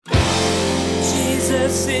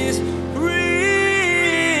Jesus is real.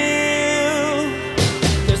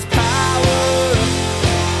 There's power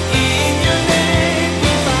in your name.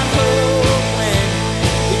 We find hope when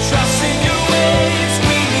we trust in your ways.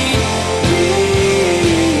 We need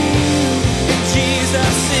real.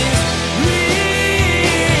 Jesus is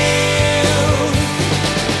real.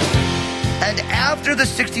 And after the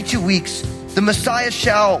 62 weeks, the Messiah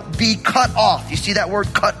shall be cut off. You see that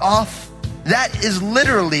word, cut off? That is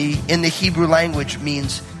literally, in the Hebrew language,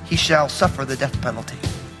 means he shall suffer the death penalty.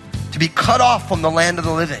 To be cut off from the land of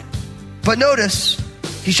the living. But notice,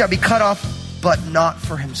 he shall be cut off, but not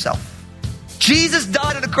for himself. Jesus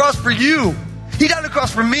died on the cross for you. He died on the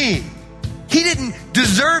cross for me. He didn't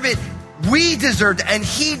deserve it. We deserved it, and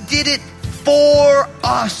he did it for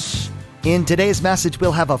us. In today's message,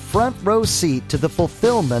 we'll have a front row seat to the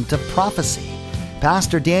fulfillment of prophecy.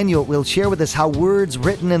 Pastor Daniel will share with us how words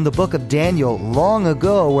written in the book of Daniel long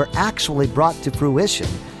ago were actually brought to fruition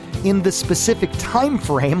in the specific time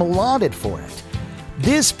frame allotted for it.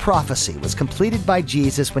 This prophecy was completed by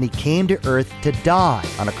Jesus when he came to earth to die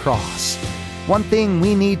on a cross. One thing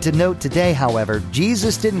we need to note today, however,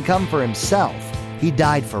 Jesus didn't come for himself. He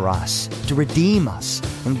died for us, to redeem us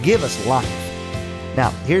and give us life.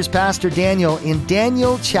 Now, here's Pastor Daniel in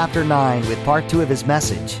Daniel chapter 9 with part 2 of his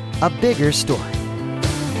message, A Bigger Story.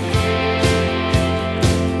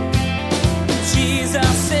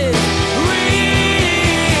 Jesus is real.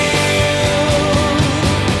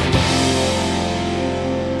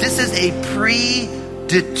 This is a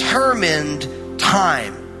predetermined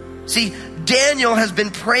time. See, Daniel has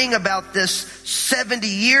been praying about this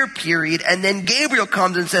 70-year period, and then Gabriel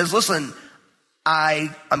comes and says, listen,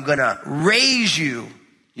 I'm going to raise you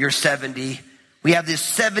your 70. We have this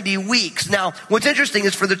 70 weeks. Now, what's interesting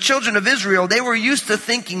is for the children of Israel, they were used to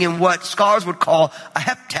thinking in what scholars would call a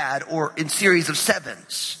heptad, or in series of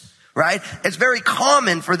sevens, right? It's very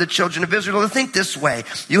common for the children of Israel to think this way.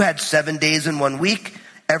 You had 7 days in 1 week.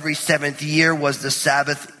 Every seventh year was the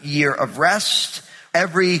Sabbath year of rest.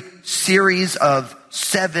 Every series of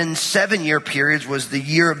 7 7-year periods was the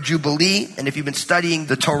year of Jubilee. And if you've been studying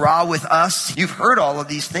the Torah with us, you've heard all of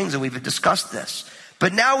these things and we've discussed this.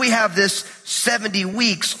 But now we have this 70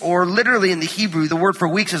 weeks, or literally in the Hebrew, the word for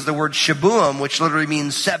weeks is the word shabuim, which literally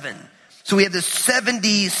means 7. So we have this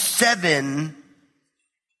 77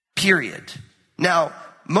 period. Now,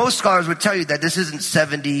 most scholars would tell you that this isn't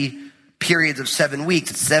 70 periods of 7 weeks.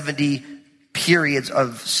 It's 70 periods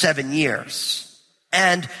of 7 years.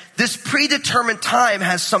 And this predetermined time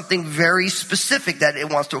has something very specific that it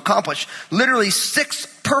wants to accomplish. Literally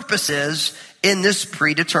 6 purposes in this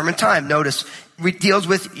predetermined time. Notice, it deals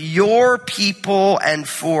with your people and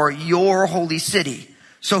for your holy city.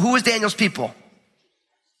 So who was Daniel's people?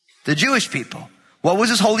 The Jewish people. What was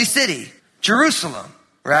his holy city? Jerusalem,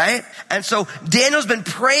 right? And so Daniel's been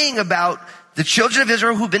praying about the children of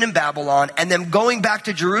Israel who've been in Babylon and them going back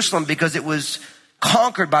to Jerusalem because it was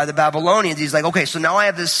conquered by the Babylonians. He's like, okay, so now I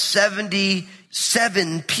have this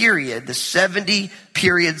 77 period, the 70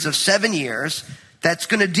 periods of 7 years that's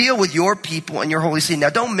going to deal with your people and your holy city. Now,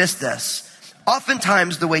 don't miss this.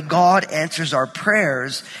 Oftentimes, the way God answers our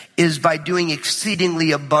prayers is by doing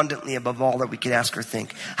exceedingly abundantly above all that we could ask or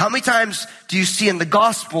think. How many times do you see in the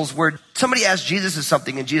Gospels where somebody asks Jesus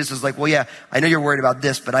something and Jesus is like, well, yeah, I know you're worried about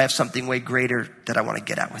this, but I have something way greater that I want to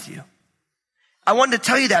get at with you. I wanted to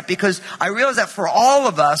tell you that because I realize that for all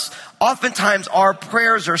of us, oftentimes our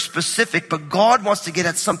prayers are specific, but God wants to get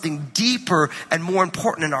at something deeper and more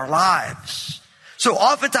important in our lives. So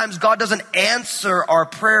oftentimes God doesn't answer our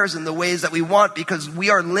prayers in the ways that we want because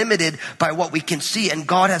we are limited by what we can see, and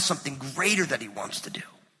God has something greater that he wants to do.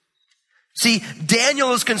 See,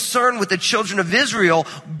 Daniel is concerned with the children of Israel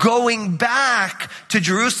going back to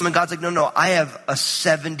Jerusalem, and God's like, no, I have a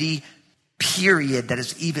 70 period that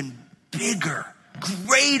is even bigger,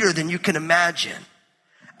 greater than you can imagine.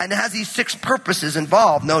 And it has these 6 purposes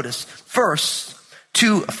involved. Notice, first,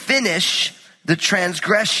 to finish the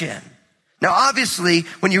transgression. Now, obviously,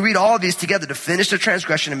 when you read all of these together, to finish the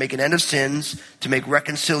transgression and make an end of sins, to make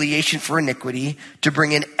reconciliation for iniquity, to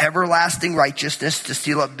bring in everlasting righteousness, to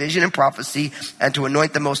seal up vision and prophecy, and to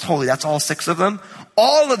anoint the most holy. That's all 6 of them.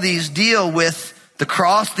 All of these deal with the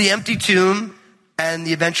cross, the empty tomb, and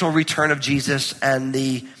the eventual return of Jesus and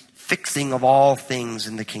the fixing of all things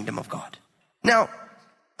in the kingdom of God. Now,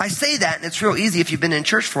 I say that, and it's real easy if you've been in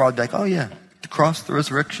church for a while, to be like, oh yeah, the cross, the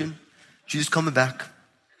resurrection, Jesus coming back.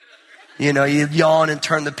 You know, you yawn and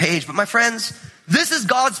turn the page. But my friends, this is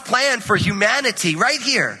God's plan for humanity right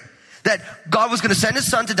here. That God was going to send his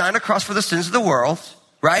son to die on a cross for the sins of the world,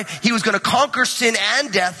 right? He was going to conquer sin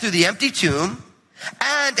and death through the empty tomb.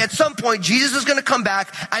 And at some point, Jesus is going to come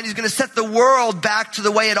back and he's going to set the world back to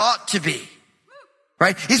the way it ought to be.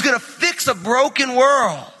 Right? He's going to fix a broken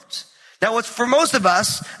world. Now, what's for most of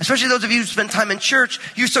us, especially those of you who spend time in church,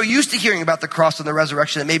 you're so used to hearing about the cross and the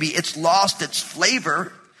resurrection that maybe it's lost its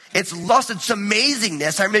flavor. It's lost its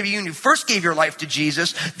amazingness. Or maybe when you first gave your life to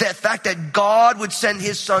Jesus, that fact that God would send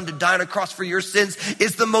his son to die on a cross for your sins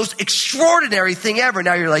is the most extraordinary thing ever.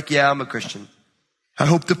 Now you're like, yeah, I'm a Christian. I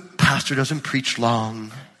hope the pastor doesn't preach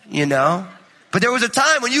long, you know? But there was a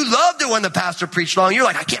time when you loved it when the pastor preached long. You're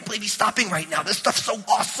like, I can't believe he's stopping right now. This stuff's so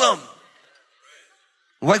awesome.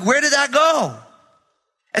 Like, where did that go?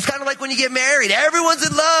 It's kind of like when you get married. Everyone's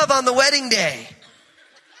in love on the wedding day.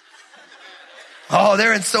 Oh,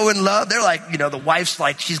 they're so in love. They're like, you know, the wife's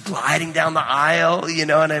like, she's gliding down the aisle. You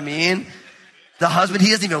know what I mean? The husband,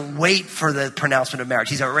 he doesn't even wait for the pronouncement of marriage.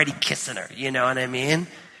 He's already kissing her. You know what I mean?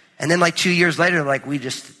 And then like 2 years later, like, we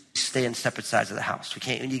just stay in separate sides of the house. We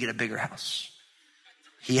can't, when you get a bigger house.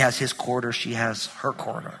 He has his quarter, she has her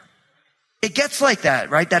quarter. It gets like that,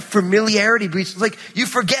 right? That familiarity breeds. It's like you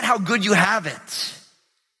forget how good you have it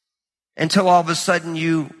until all of a sudden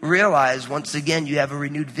you realize once again you have a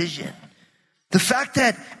renewed vision. The fact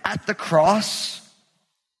that at the cross,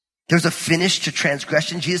 there's a finish to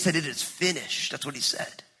transgression. Jesus said it is finished. That's what he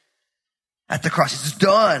said. At the cross, it's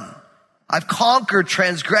done. I've conquered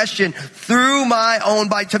transgression through my own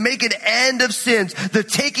body to make an end of sins, the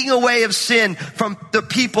taking away of sin from the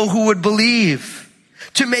people who would believe.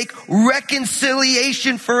 To make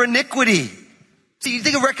reconciliation for iniquity. See, you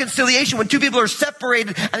think of reconciliation when two people are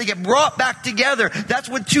separated and they get brought back together. That's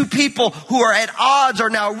when two people who are at odds are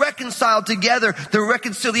now reconciled together. The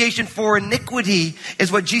reconciliation for iniquity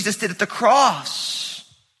is what Jesus did at the cross.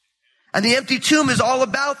 And the empty tomb is all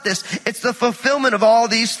about this. It's the fulfillment of all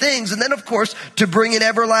these things. And then, of course, to bring in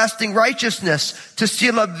everlasting righteousness, to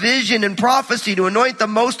seal up vision and prophecy, to anoint the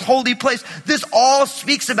most holy place. This all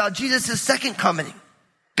speaks about Jesus' second coming.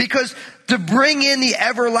 Because to bring in the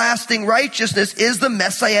everlasting righteousness is the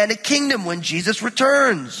messianic kingdom when Jesus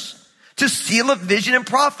returns. To seal up vision and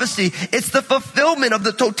prophecy, it's the fulfillment of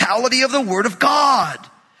the totality of the word of God.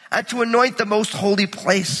 And to anoint the most holy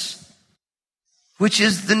place, which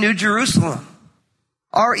is the New Jerusalem,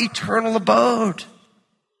 our eternal abode.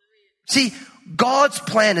 See, God's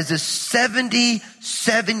plan is this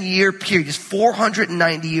 77-year period, this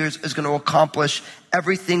 490 years is going to accomplish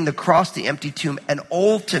everything, the cross, the empty tomb, and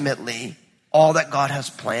ultimately all that God has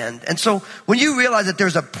planned. And so when you realize that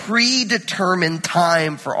there's a predetermined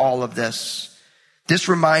time for all of this, this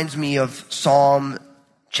reminds me of Psalm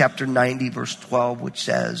chapter 90, verse 12, which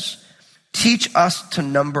says, teach us to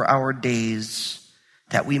number our days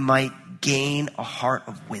that we might gain a heart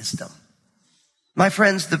of wisdom. My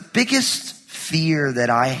friends, the biggest fear that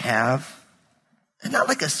I have, and not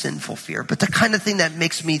like a sinful fear, but the kind of thing that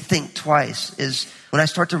makes me think twice, is when I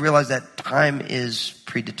start to realize that time is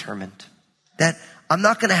predetermined. That I'm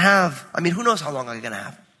not going to have, who knows how long I'm going to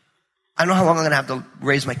have. I don't know how long I'm going to have to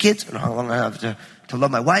raise my kids. I don't know how long I have to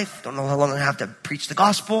love my wife. I don't know how long I'm going to have to preach the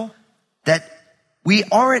gospel. That we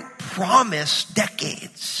aren't promised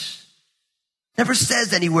decades. Never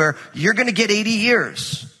says anywhere, you're going to get 80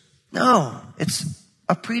 years. No, it's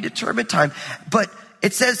a predetermined time. But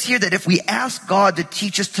it says here that if we ask God to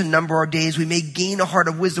teach us to number our days, we may gain a heart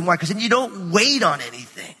of wisdom. Why? Because then you don't wait on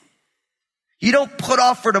anything. You don't put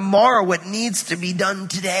off for tomorrow what needs to be done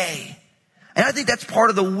today. And I think that's part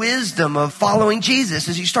of the wisdom of following Jesus,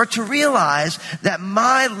 is you start to realize that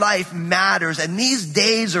my life matters and these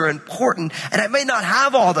days are important and I may not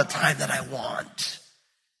have all the time that I want.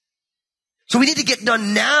 So we need to get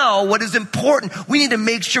done now what is important. We need to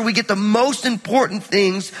make sure we get the most important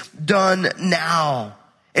things done now.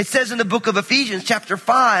 It says in the book of Ephesians chapter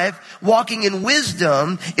 5, walking in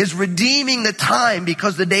wisdom is redeeming the time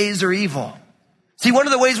because the days are evil. See, one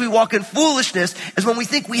of the ways we walk in foolishness is when we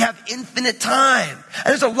think we have infinite time. And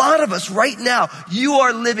there's a lot of us right now, you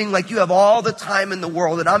are living like you have all the time in the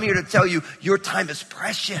world. And I'm here to tell you, your time is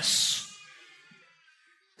precious.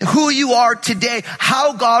 Who you are today,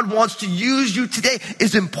 how God wants to use you today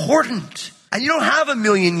is important. And you don't have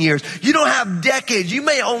 1,000,000 years. You don't have decades. You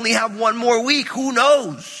may only have one more week. Who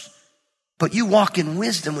knows? But you walk in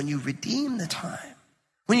wisdom when you redeem the time.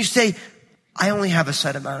 When you say, I only have a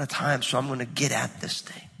set amount of time, so I'm going to get at this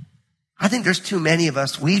thing. I think there's too many of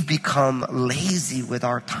us. We've become lazy with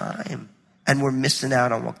our time and we're missing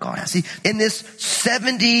out on what God has. See, in this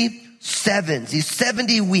 77, these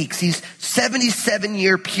 70 weeks, these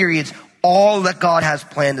 77-year periods, all that God has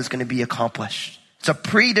planned is going to be accomplished. It's a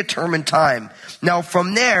predetermined time. Now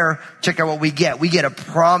from there, check out what we get. We get a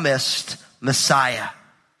promised Messiah.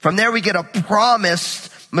 From there we get a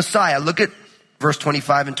promised Messiah. Look at verse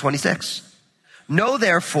 25 and 26. Know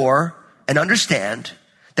therefore and understand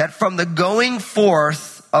that from the going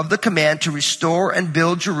forth of the command to restore and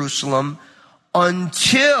build Jerusalem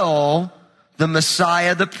until the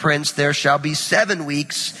Messiah, the Prince, there shall be 7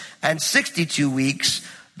 weeks and 62 weeks.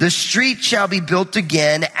 The street shall be built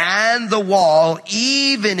again and the wall,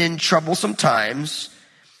 even in troublesome times.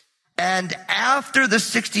 And after the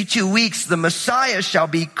 62 weeks, the Messiah shall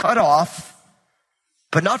be cut off,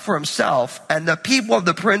 but not for himself. And the people of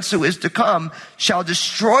the Prince who is to come shall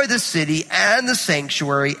destroy the city and the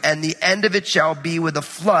sanctuary, and the end of it shall be with a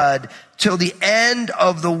flood. Till the end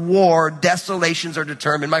of the war, desolations are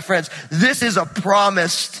determined. My friends, this is a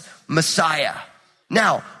promised Messiah.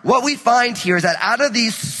 Now, what we find here is that out of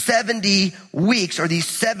these 70 weeks, or these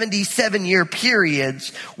 77-year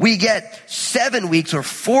periods, we get 7 weeks or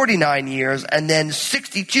 49 years, and then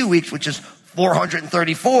 62 weeks, which is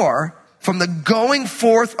 434, from the going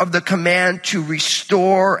forth of the command to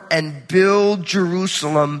restore and build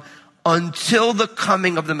Jerusalem until the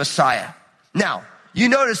coming of the Messiah. Now, you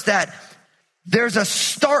notice that there's a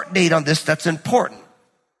start date on this that's important,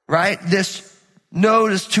 right? This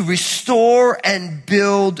notice to restore and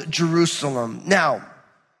build Jerusalem. Now,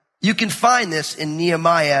 you can find this in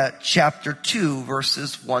Nehemiah chapter 2,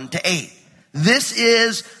 verses 1 to 8. This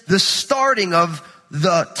is the starting of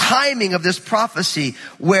the timing of this prophecy,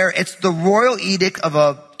 where it's the royal edict of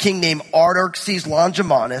a king named Artaxerxes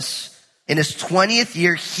Longimanus. In his 20th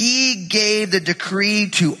year, he gave the decree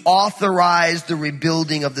to authorize the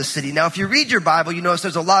rebuilding of the city. Now, if you read your Bible, you notice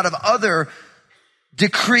there's a lot of other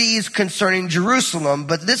decrees concerning Jerusalem,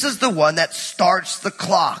 but this is the one that starts the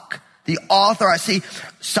clock. The author,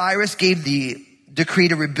 Cyrus gave the decree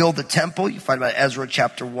to rebuild the temple. You find about Ezra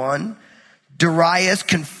chapter 1. Darius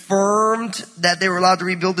confirmed that they were allowed to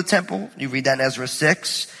rebuild the temple. You read that in Ezra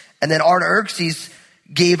 6. And then Artaxerxes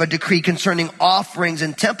gave a decree concerning offerings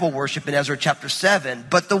and temple worship in Ezra chapter 7.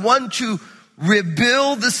 But the one to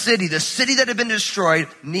rebuild the city that had been destroyed,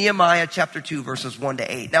 Nehemiah chapter 2, verses 1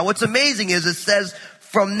 to 8. Now, what's amazing is it says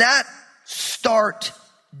from that start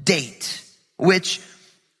date, which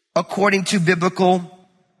according to biblical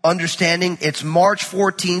understanding, it's March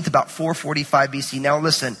 14th, about 445 BC. Now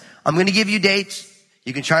listen, I'm going to give you dates.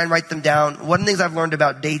 You can try and write them down. One of the things I've learned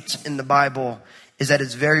about dates in the Bible is that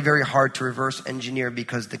it's very, very hard to reverse engineer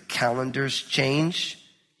because the calendars change.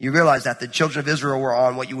 You realize that the children of Israel were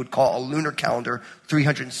on what you would call a lunar calendar,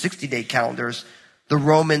 360-day calendars. The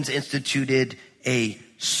Romans instituted a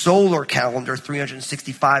solar calendar,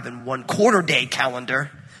 365 and 1/4 day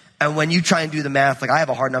calendar. And when you try and do the math, like I have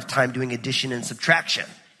a hard enough time doing addition and subtraction.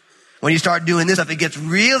 When you start doing this stuff, it gets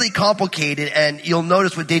really complicated, and you'll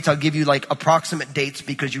notice with dates, I'll give you like approximate dates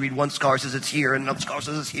because you read one scholar says it's here and another scholar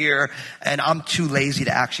says it's here, and I'm too lazy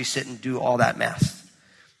to actually sit and do all that math.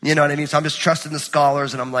 You know what I mean? So I'm just trusting the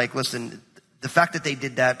scholars, and I'm like, listen, the fact that they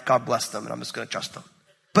did that, God bless them, and I'm just going to trust them.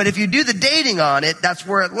 But if you do the dating on it, that's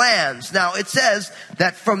where it lands. Now, it says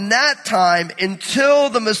that from that time until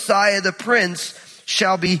the Messiah, the Prince,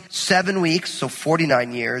 shall be 7 weeks, so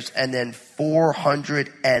 49 years, and then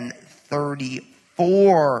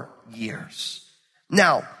 434 years.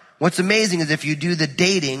 Now, what's amazing is if you do the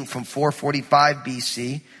dating from 445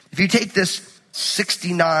 BC, if you take this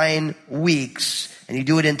 69 weeks and you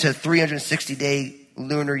do it into 360-day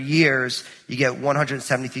lunar years, you get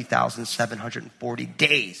 173,740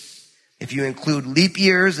 days. If you include leap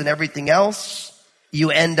years and everything else,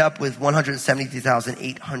 you end up with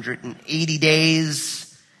 173,880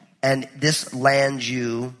 days. And this lands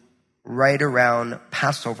you right around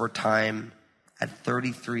Passover time at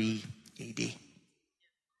 33 AD,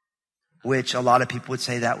 which a lot of people would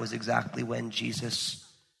say that was exactly when Jesus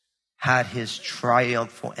had his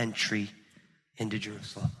triumphal entry into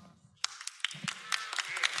Jerusalem.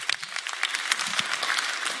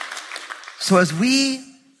 So as we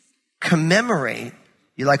commemorate,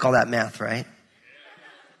 you like all that math, right?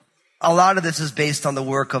 A lot of this is based on the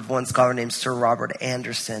work of one scholar named Sir Robert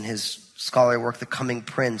Anderson. His scholarly work, The Coming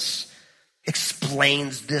Prince,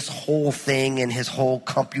 explains this whole thing and his whole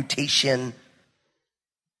computation.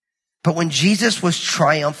 But when Jesus was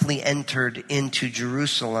triumphantly entered into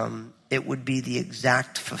Jerusalem, it would be the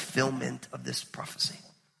exact fulfillment of this prophecy.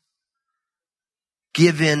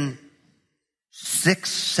 Given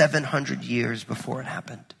 600-700 years before it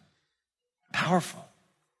happened. Powerful.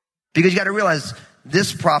 Because you got to realize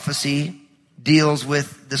this prophecy deals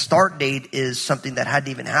with the start date is something that hadn't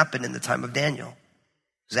even happened in the time of Daniel. It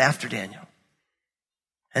was after Daniel.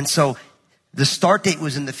 And so the start date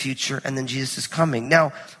was in the future, and then Jesus is coming.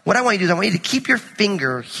 Now, what I want you to do is I want you to keep your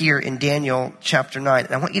finger here in Daniel chapter 9,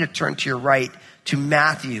 and I want you to turn to your right to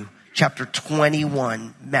Matthew chapter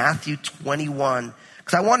 21, Matthew 21,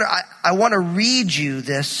 because I want to read you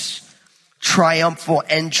this triumphal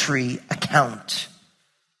entry account.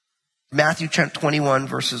 Matthew chapter 21,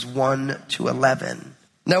 verses 1 to 11.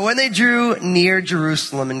 Now when they drew near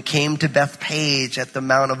Jerusalem and came to Bethphage at the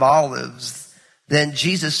Mount of Olives, then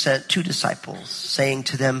Jesus sent 2 disciples, saying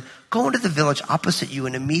to them, "Go into the village opposite you,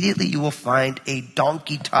 and immediately you will find a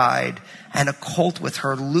donkey tied and a colt with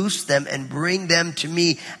her. Loose them and bring them to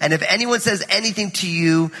me. And if anyone says anything to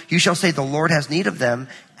you, you shall say, 'The Lord has need of them,'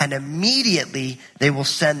 and immediately they will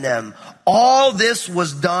send them." All this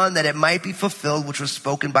was done that it might be fulfilled, which was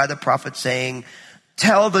spoken by the prophet, saying,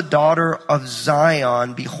 "Tell the daughter of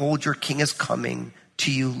Zion, behold, your king is coming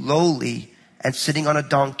to you lowly and sitting on a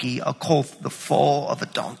donkey, a colt, the foal of a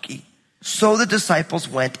donkey." So the disciples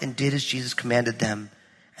went and did as Jesus commanded them.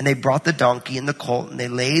 And they brought the donkey and the colt, and they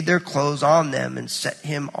laid their clothes on them and set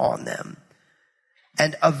him on them.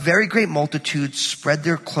 And a very great multitude spread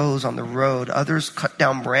their clothes on the road. Others cut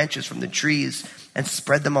down branches from the trees and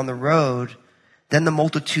spread them on the road. Then the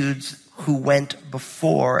multitudes who went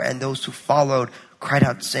before and those who followed cried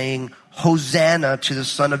out, saying, "Hosanna to the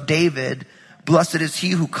Son of David. Blessed is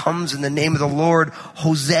he who comes in the name of the Lord.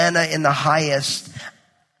 Hosanna in the highest."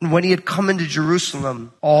 And when he had come into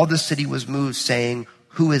Jerusalem, all the city was moved, saying,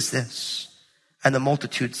 "Who is this?" And the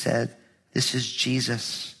multitude said, "This is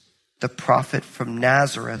Jesus, the prophet from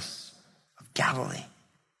Nazareth of Galilee."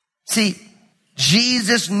 See,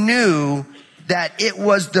 Jesus knew that it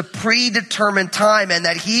was the predetermined time and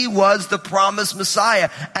that he was the promised Messiah.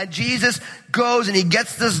 And Jesus goes and he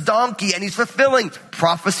gets this donkey and he's fulfilling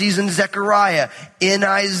prophecies in Zechariah, in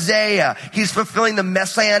Isaiah. He's fulfilling the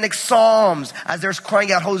messianic psalms as they're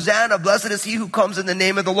crying out, "Hosanna, blessed is he who comes in the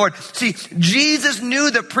name of the Lord." See, Jesus knew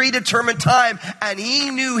the predetermined time and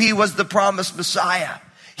he knew he was the promised Messiah.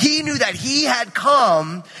 He knew that he had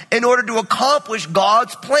come in order to accomplish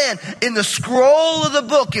God's plan. In the scroll of the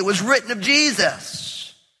book, it was written of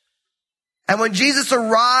Jesus. And when Jesus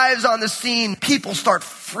arrives on the scene, people start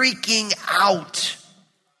freaking out.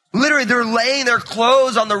 Literally, they're laying their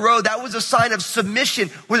clothes on the road. That was a sign of submission,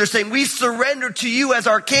 where they're saying, "We surrender to you as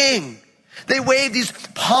our king." They wave these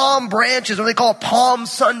palm branches, or they call it Palm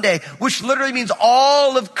Sunday, which literally means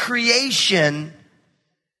all of creation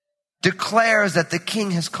declares that the king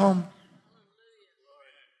has come.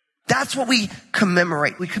 That's what we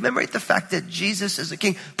commemorate. We commemorate the fact that Jesus is a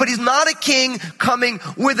king, but he's not a king coming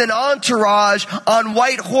with an entourage on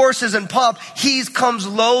white horses and pomp. He comes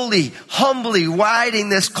lowly, humbly, riding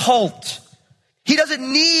this colt. He doesn't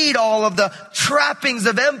need all of the trappings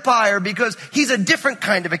of empire because he's a different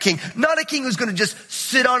kind of a king. Not a king who's going to just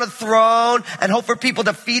sit on a throne and hope for people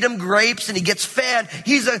to feed him grapes and he gets fed.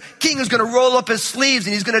 He's a king who's going to roll up his sleeves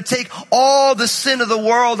and he's going to take all the sin of the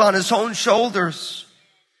world on his own shoulders.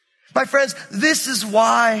 My friends, this is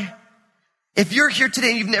why, if you're here today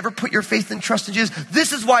and you've never put your faith and trust in Jesus,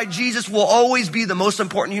 this is why Jesus will always be the most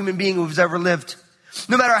important human being who's ever lived.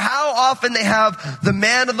 No matter how often they have the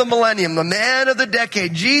man of the millennium, the man of the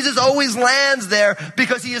decade, Jesus always lands there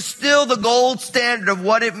because he is still the gold standard of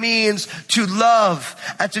what it means to love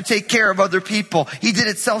and to take care of other people. He did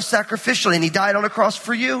it self-sacrificially and he died on a cross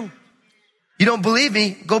for you. You don't believe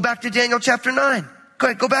me? Go back to Daniel chapter 9. Go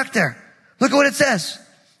ahead, go back there. Look at what it says.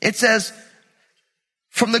 It says,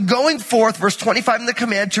 "From the going forth," verse 25 in the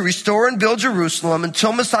command, "to restore and build Jerusalem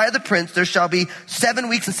until Messiah the Prince, there shall be 7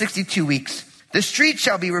 weeks and 62 weeks. The street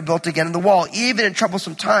shall be rebuilt again and the wall, even in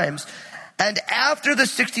troublesome times. And after the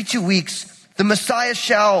 62 weeks, the Messiah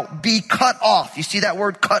shall be cut off." You see that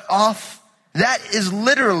word, cut off? That is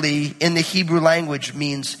literally, in the Hebrew language,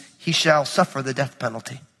 means he shall suffer the death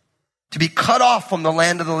penalty. To be cut off from the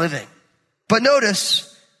land of the living. But notice,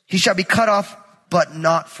 he shall be cut off, but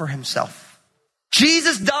not for himself.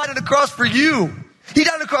 Jesus died on the cross for you. He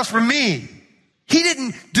died on the cross for me. He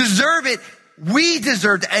didn't deserve it. We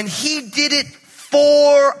deserved it, and he did it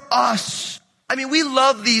for us. I mean, we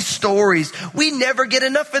love these stories. We never get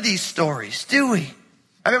enough of these stories, do we?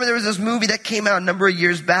 I remember there was this movie that came out a number of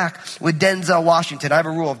years back with Denzel Washington. I have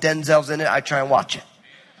a rule. If Denzel's in it, I try and watch it.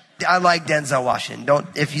 I like Denzel Washington.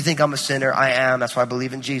 If you think I'm a sinner, I am. That's why I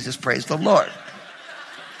believe in Jesus. Praise the Lord.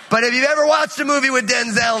 But if you've ever watched a movie with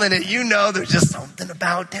Denzel in it, you know there's just something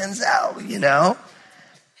about Denzel, you know?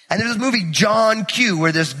 And there's this movie, John Q,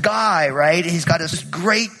 where this guy, right, he's got this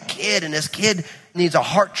great kid, and this kid needs a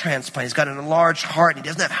heart transplant. He's got an enlarged heart, and he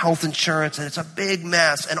doesn't have health insurance, and it's a big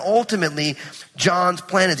mess. And ultimately, John's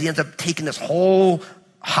plan is he ends up taking this whole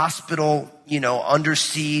hospital, you know, under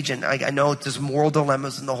siege. And I know there's moral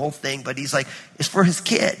dilemmas in the whole thing, but he's like, it's for his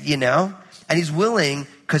kid, you know? And he's willing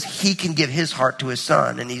because he can give his heart to his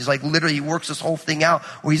son. And he's like, literally, he works this whole thing out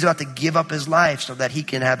where he's about to give up his life so that he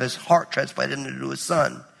can have his heart transplanted into his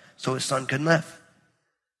son so his son can live.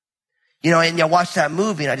 And I watch that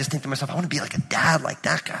movie and I just think to myself, I want to be like a dad like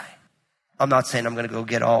that guy. I'm not saying I'm going to go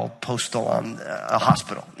get all postal on a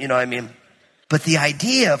hospital. You know what I mean? But the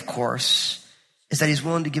idea, of course, is that he's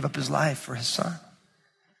willing to give up his life for his son.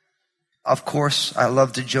 Of course, I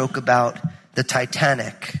love to joke about the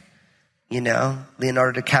Titanic.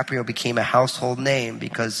 Leonardo DiCaprio became a household name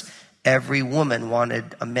because every woman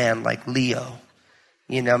wanted a man like Leo.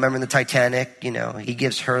 Remember in the Titanic, he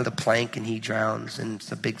gives her the plank and he drowns, and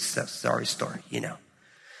it's a big sorry story,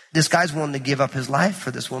 This guy's willing to give up his life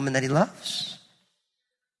for this woman that he loves.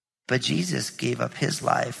 But Jesus gave up his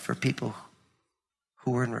life for people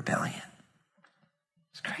who were in rebellion.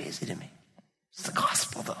 It's crazy to me. It's the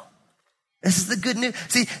gospel, though. This is the good news.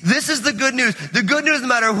 See, this is the good news. The good news, no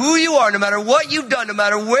matter who you are, no matter what you've done, no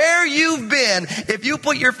matter where you've been, if you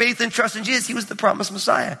put your faith and trust in Jesus, he was the promised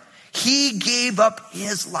Messiah. He gave up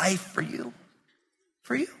his life for you.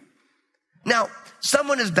 For you. Now,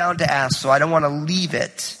 someone is bound to ask, so I don't want to leave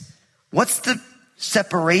it. What's the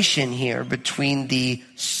separation here between the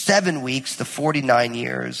 7 weeks, the 49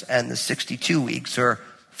 years, and the 62 weeks, or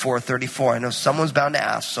 434? I know someone's bound to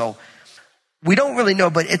ask, so we don't really know,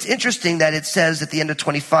 but it's interesting that it says at the end of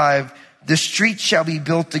 25, the street shall be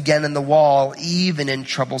built again in the wall, even in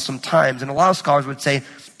troublesome times. And a lot of scholars would say,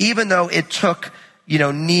 even though it took,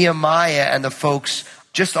 Nehemiah and the folks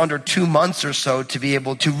just under 2 months or so to be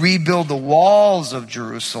able to rebuild the walls of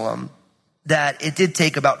Jerusalem, that it did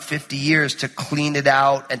take about 50 years to clean it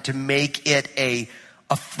out and to make it a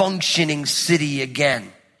functioning city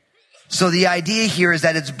again. So the idea here is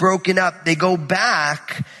that it's broken up. They go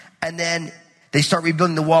back and then they start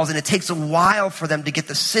rebuilding the walls, and it takes a while for them to get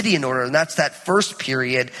the city in order. And that's that first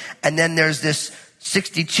period. And then there's this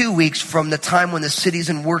 62 weeks from the time when the city's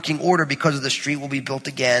in working order because of the street will be built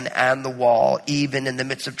again and the wall, even in the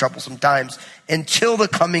midst of troublesome times, until the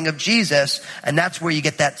coming of Jesus. And that's where you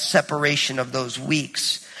get that separation of those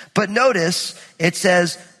weeks. But notice it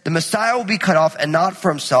says the Messiah will be cut off and not for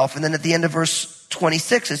himself. And then at the end of verse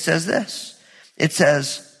 26, it says this. It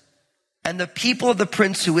says, and the people of the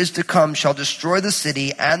prince who is to come shall destroy the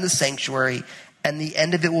city and the sanctuary, and the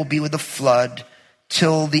end of it will be with a flood.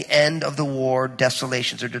 Till the end of the war,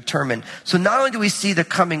 desolations are determined. So not only do we see the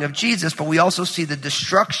coming of Jesus, but we also see the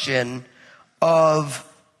destruction of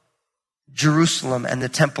Jerusalem and the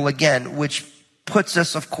temple again, which puts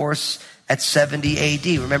us, of course, at 70 AD.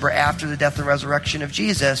 Remember, after the death and resurrection of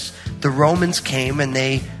Jesus, the Romans came and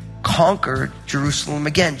they conquered Jerusalem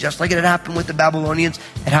again. Just like it had happened with the Babylonians,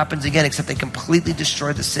 it happens again, except they completely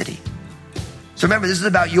destroyed the city. So remember, this is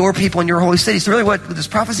about your people and your holy city. So really what this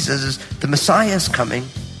prophecy says is the Messiah is coming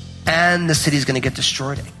and the city is going to get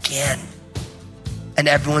destroyed again. And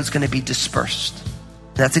everyone's going to be dispersed.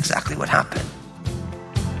 And that's exactly what happened.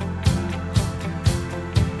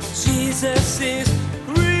 Jesus is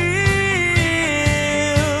real.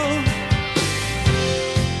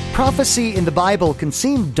 Prophecy in the Bible can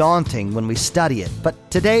seem daunting when we study it, but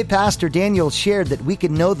today Pastor Daniel shared that we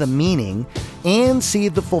can know the meaning and see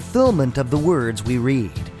the fulfillment of the words we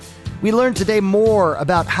read. We learned today more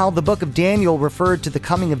about how the book of Daniel referred to the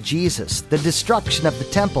coming of Jesus, the destruction of the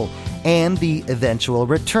temple, and the eventual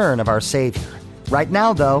return of our Savior. Right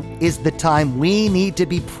now, though, is the time we need to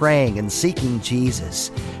be praying and seeking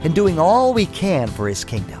Jesus and doing all we can for His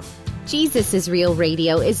kingdom. Jesus is Real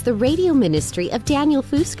Radio is the radio ministry of Daniel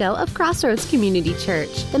Fusco of Crossroads Community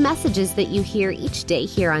Church. The messages that you hear each day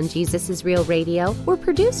here on Jesus is Real Radio were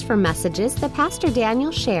produced from messages that Pastor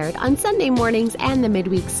Daniel shared on Sunday mornings and the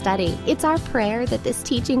midweek study. It's our prayer that this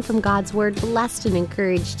teaching from God's Word blessed and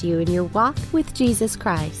encouraged you in your walk with Jesus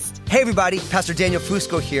Christ. Hey everybody, Pastor Daniel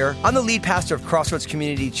Fusco here. I'm the lead pastor of Crossroads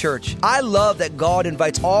Community Church. I love that God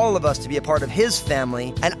invites all of us to be a part of His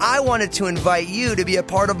family, and I wanted to invite you to be a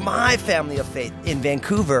part of my family of faith. In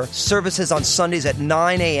Vancouver, services on Sundays at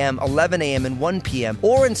 9 a.m., 11 a.m., and 1 p.m.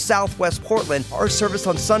 Or in Southwest Portland, our service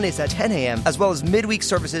on Sundays at 10 a.m., as well as midweek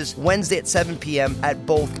services Wednesday at 7 p.m. at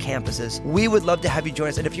both campuses. We would love to have you join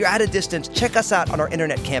us, and if you're at a distance, check us out on our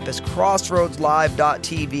internet campus,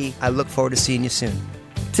 crossroadslive.tv. I look forward to seeing you soon.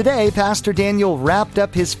 Today, Pastor Daniel wrapped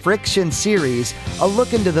up his Friction series, a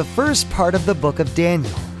look into the first part of the book of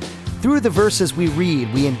Daniel. Through the verses we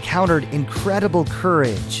read, we encountered incredible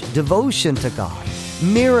courage, devotion to God,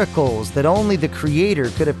 miracles that only the Creator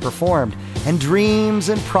could have performed, and dreams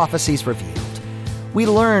and prophecies revealed. We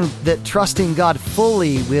learned that trusting God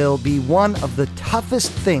fully will be one of the toughest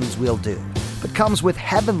things we'll do, but comes with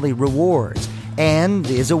heavenly rewards and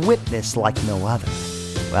is a witness like no other.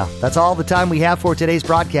 Well, that's all the time we have for today's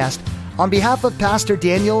broadcast. On behalf of Pastor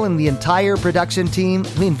Daniel and the entire production team,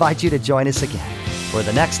 we invite you to join us again for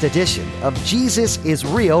the next edition of Jesus is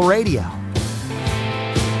Real Radio.